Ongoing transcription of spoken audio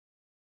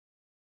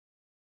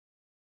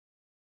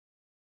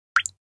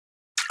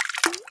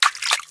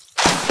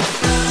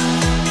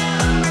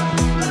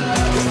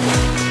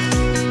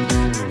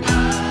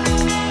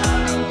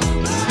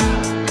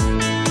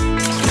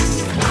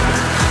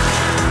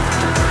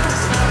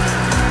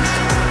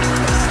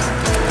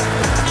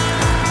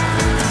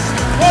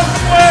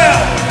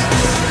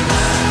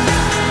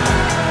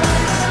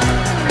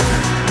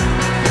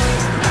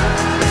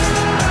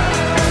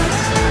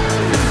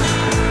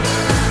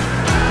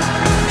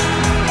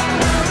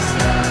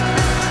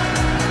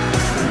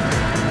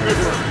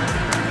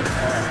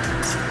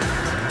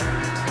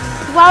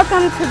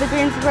Welcome to the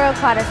Greensboro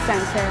Aquatic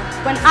Center.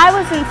 When I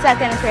was in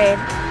 2nd grade,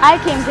 I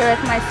came here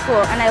with my school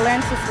and I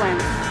learned to swim.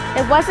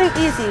 It wasn't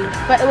easy,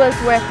 but it was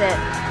worth it.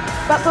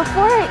 But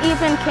before I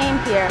even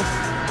came here,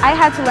 I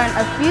had to learn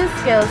a few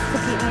skills to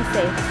keep me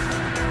safe.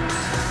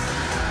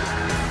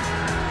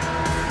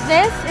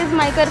 This is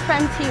my good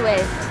friend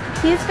T-Wave.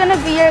 He's going to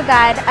be your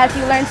guide as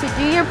you learn to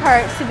do your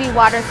part to be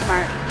water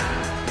smart.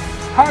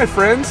 Hi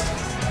friends!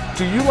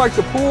 Do you like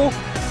the pool?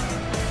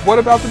 What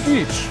about the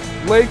beach,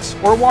 lakes,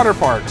 or water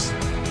parks?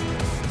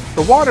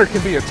 The water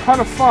can be a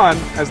ton of fun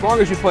as long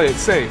as you play it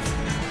safe.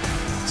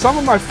 Some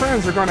of my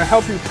friends are going to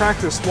help you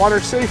practice water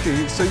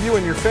safety so you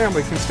and your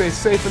family can stay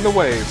safe in the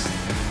waves.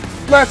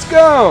 Let's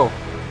go!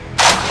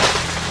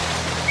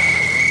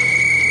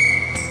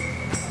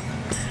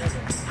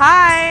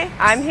 Hi,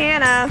 I'm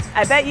Hannah.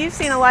 I bet you've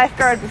seen a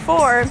lifeguard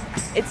before.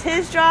 It's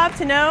his job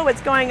to know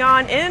what's going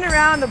on in and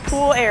around the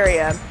pool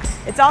area.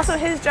 It's also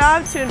his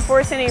job to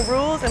enforce any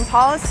rules and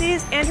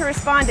policies and to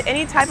respond to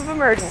any type of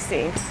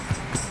emergency.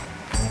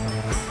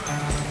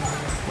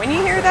 When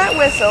you hear that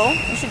whistle,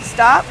 you should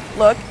stop,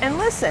 look, and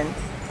listen.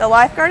 The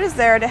lifeguard is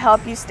there to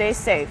help you stay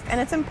safe, and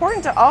it's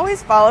important to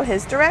always follow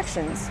his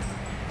directions.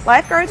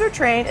 Lifeguards are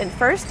trained in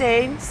first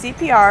aid,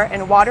 CPR,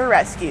 and water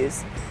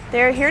rescues.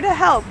 They are here to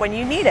help when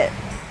you need it.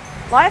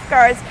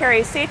 Lifeguards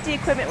carry safety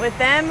equipment with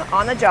them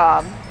on the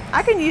job.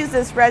 I can use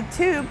this red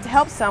tube to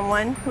help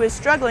someone who is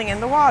struggling in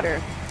the water.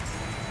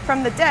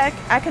 From the deck,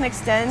 I can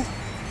extend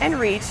and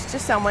reach to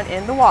someone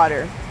in the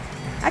water.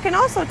 I can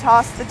also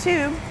toss the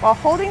tube while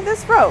holding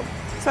this rope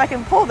so I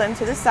can pull them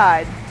to the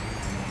side.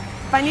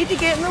 If I need to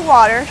get in the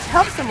water to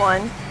help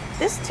someone,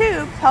 this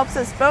tube helps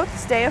us both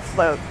stay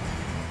afloat.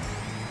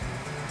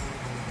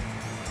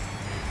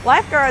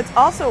 Lifeguards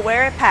also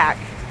wear a pack.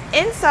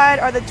 Inside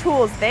are the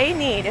tools they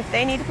need if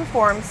they need to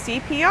perform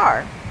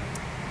CPR.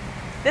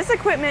 This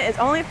equipment is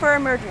only for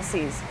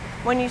emergencies.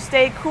 When you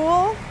stay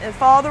cool and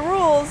follow the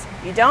rules,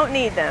 you don't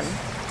need them.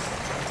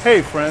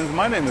 Hey friends,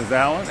 my name is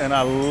Alan and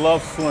I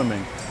love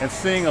swimming, and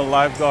seeing a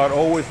lifeguard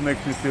always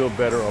makes me feel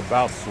better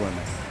about swimming.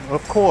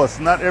 Of course,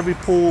 not every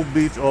pool,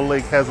 beach, or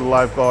lake has a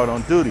lifeguard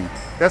on duty.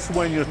 That's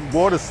when your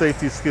water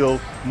safety skills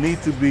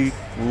need to be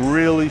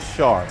really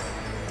sharp.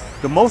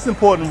 The most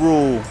important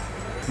rule,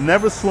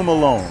 never swim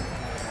alone.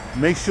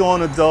 Make sure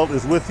an adult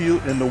is with you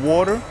in the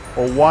water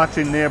or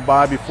watching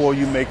nearby before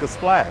you make a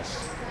splash.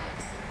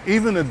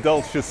 Even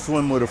adults should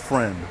swim with a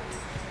friend.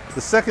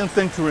 The second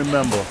thing to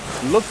remember,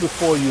 look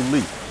before you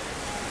leap.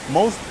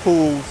 Most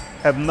pools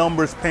have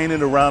numbers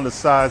painted around the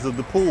sides of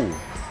the pool.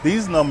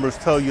 These numbers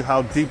tell you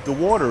how deep the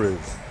water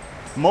is.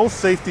 Most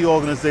safety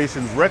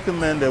organizations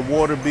recommend that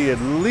water be at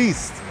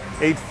least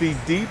 8 feet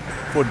deep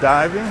for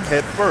diving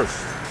head first.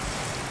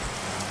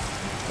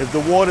 If the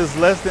water is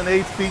less than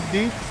 8 feet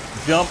deep,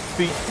 jump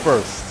feet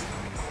first.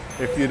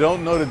 If you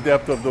don't know the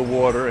depth of the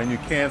water and you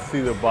can't see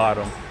the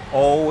bottom,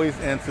 always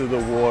enter the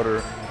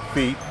water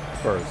feet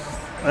first.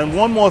 And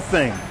one more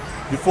thing,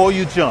 before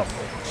you jump,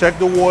 check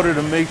the water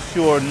to make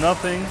sure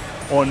nothing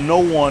or no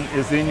one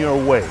is in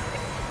your way.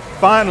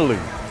 Finally,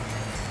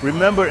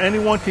 remember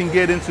anyone can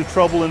get into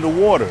trouble in the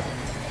water.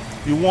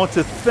 You want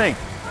to think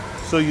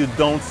so you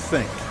don't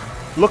sink.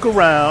 Look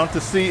around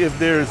to see if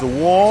there is a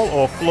wall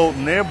or float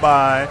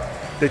nearby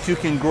that you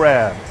can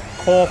grab.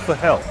 Call for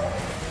help.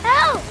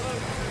 Help!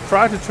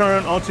 Try to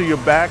turn onto your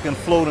back and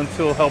float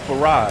until help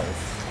arrives.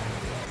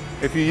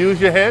 If you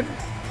use your head,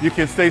 you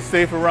can stay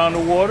safe around the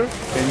water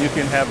and you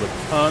can have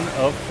a ton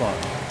of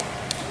fun.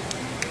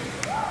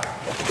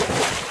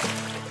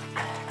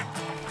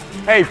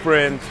 Hey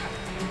friends,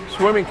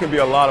 swimming can be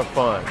a lot of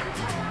fun,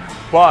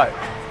 but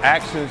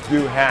accidents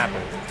do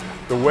happen.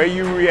 The way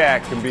you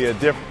react can be a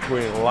difference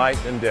between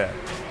life and death.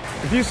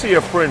 If you see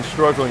a friend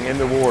struggling in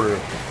the water,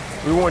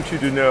 we want you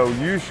to know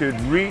you should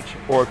reach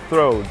or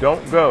throw,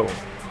 don't go.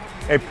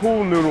 A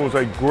pool noodle is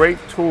a great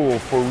tool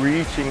for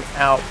reaching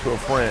out to a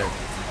friend.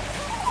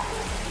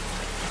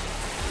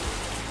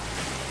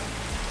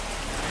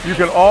 You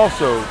can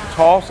also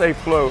toss a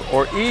float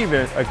or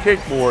even a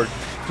kickboard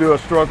to a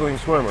struggling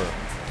swimmer.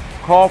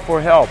 Call for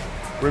help.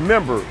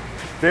 Remember,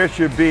 there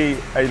should be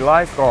a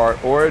lifeguard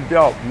or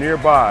adult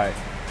nearby.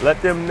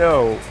 Let them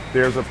know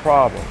there's a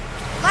problem.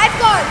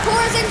 Lifeguard, pool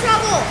is in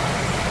trouble!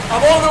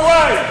 I'm on the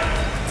way!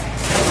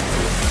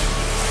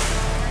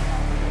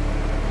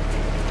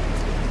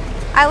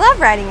 I love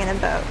riding in a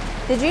boat.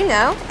 Did you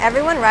know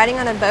everyone riding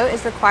on a boat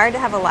is required to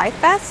have a life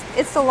vest?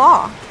 It's the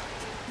law.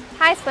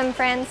 Hi swim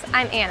friends,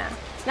 I'm Anna.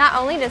 Not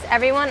only does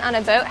everyone on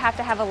a boat have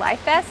to have a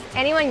life vest,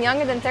 anyone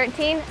younger than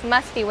 13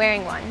 must be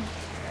wearing one.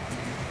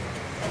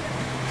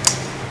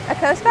 A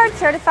Coast Guard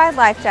certified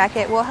life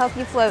jacket will help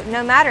you float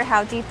no matter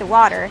how deep the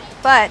water,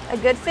 but a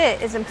good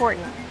fit is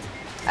important.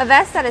 A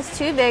vest that is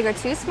too big or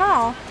too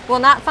small will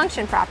not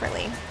function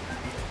properly.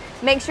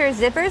 Make sure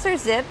zippers are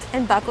zipped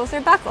and buckles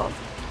are buckled.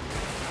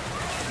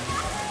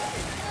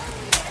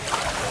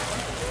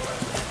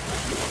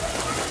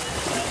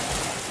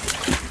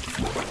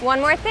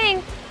 One more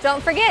thing,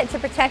 don't forget to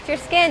protect your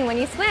skin when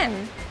you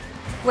swim.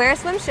 Wear a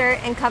swim shirt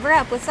and cover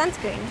up with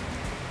sunscreen.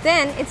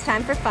 Then it's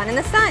time for fun in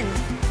the sun.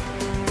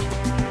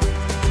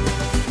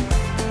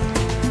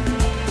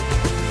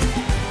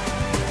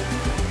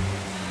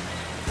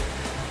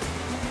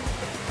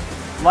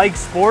 Like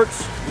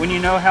sports? When you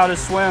know how to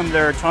swim,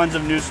 there are tons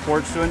of new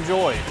sports to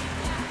enjoy.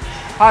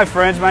 Hi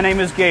friends, my name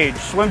is Gage.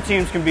 Swim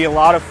teams can be a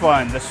lot of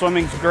fun. The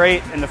swimming's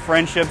great and the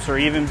friendships are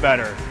even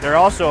better. There are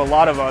also a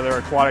lot of other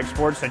aquatic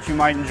sports that you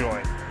might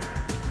enjoy.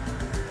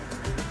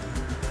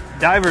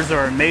 Divers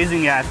are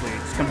amazing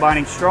athletes,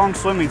 combining strong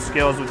swimming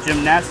skills with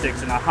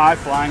gymnastics in a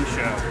high-flying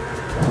show.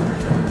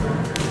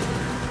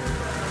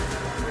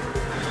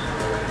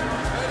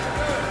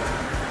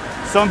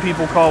 Some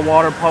people call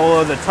water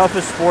polo the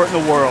toughest sport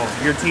in the world.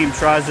 Your team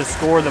tries to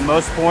score the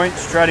most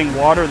points, treading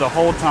water the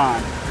whole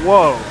time.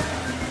 Whoa!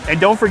 And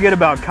don't forget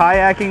about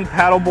kayaking,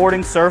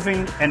 paddleboarding,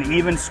 surfing, and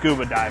even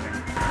scuba diving.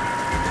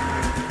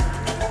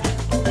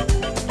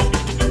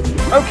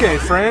 Okay,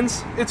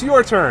 friends, it's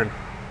your turn.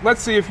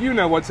 Let's see if you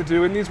know what to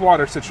do in these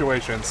water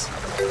situations.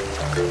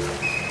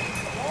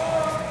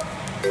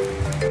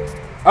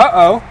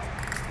 Uh-oh!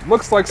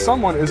 Looks like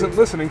someone isn't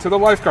listening to the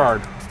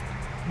lifeguard.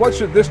 What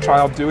should this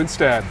child do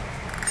instead?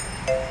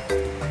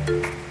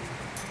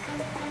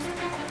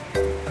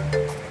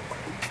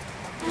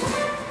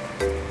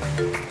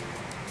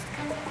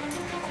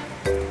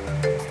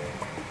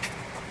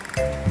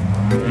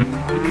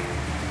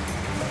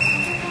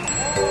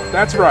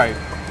 That's right.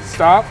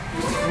 Stop,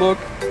 look,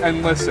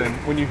 and listen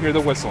when you hear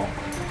the whistle.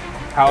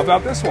 How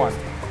about this one?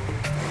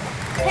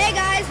 Hey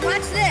guys,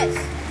 watch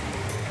this.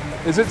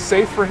 Is it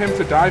safe for him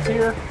to dive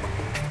here?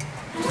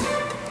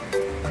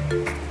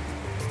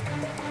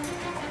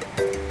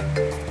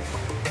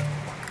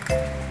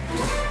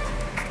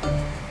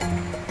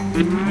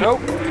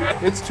 Nope,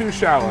 it's too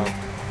shallow.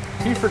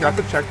 He forgot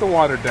to check the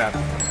water depth.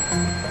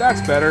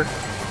 That's better.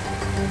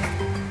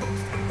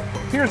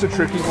 Here's a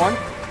tricky one.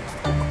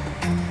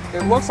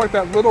 It looks like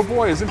that little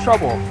boy is in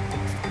trouble.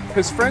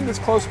 His friend is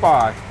close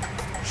by.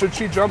 Should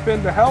she jump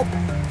in to help?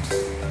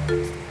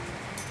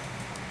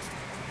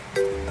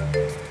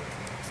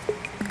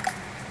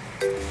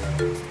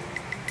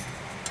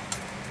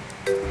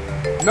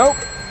 Nope,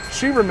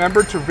 she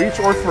remembered to reach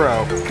or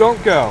throw.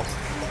 Don't go.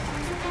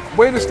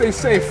 Way to stay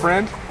safe,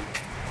 friend.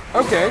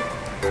 Okay,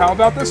 how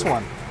about this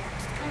one?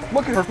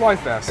 Look at her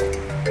life vest.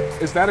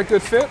 Is that a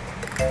good fit?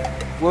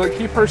 Will it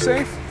keep her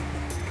safe?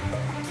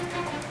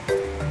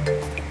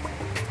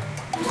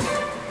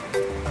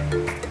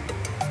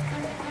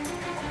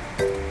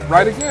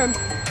 Right again.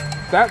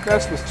 That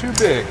vest was too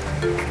big.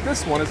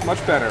 This one is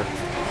much better.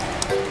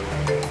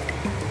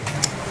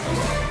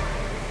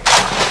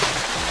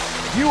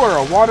 You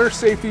are a water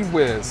safety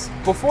whiz.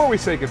 Before we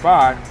say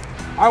goodbye,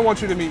 I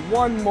want you to meet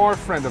one more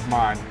friend of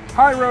mine.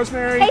 Hi,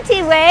 Rosemary. Hey,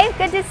 T-Wave.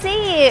 Good to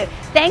see you.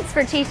 Thanks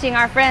for teaching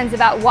our friends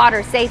about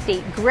water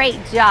safety. Great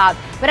job.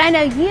 But I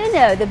know you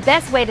know the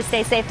best way to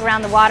stay safe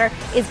around the water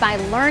is by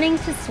learning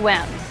to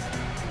swim.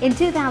 In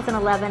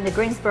 2011, the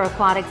Greensboro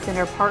Aquatic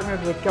Center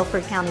partnered with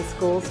Guilford County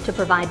Schools to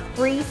provide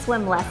free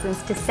swim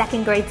lessons to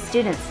second grade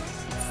students.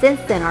 Since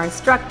then, our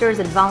instructors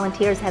and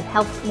volunteers have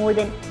helped more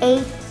than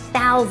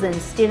 8,000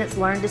 students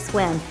learn to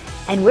swim,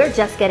 and we're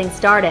just getting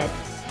started.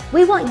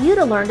 We want you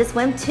to learn to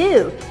swim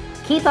too.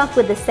 Keep up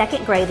with the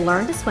second grade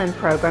Learn to Swim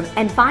program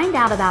and find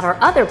out about our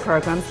other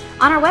programs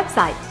on our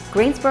website,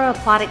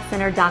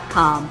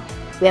 GreensboroAquaticCenter.com.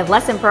 We have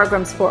lesson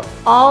programs for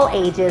all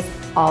ages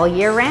all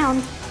year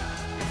round.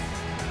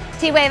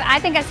 T-Wave, I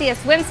think I see a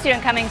swim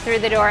student coming through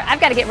the door. I've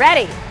got to get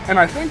ready. And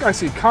I think I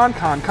see Con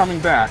coming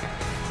back.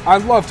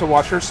 I'd love to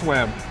watch her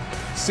swim.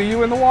 See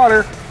you in the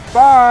water.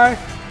 Bye.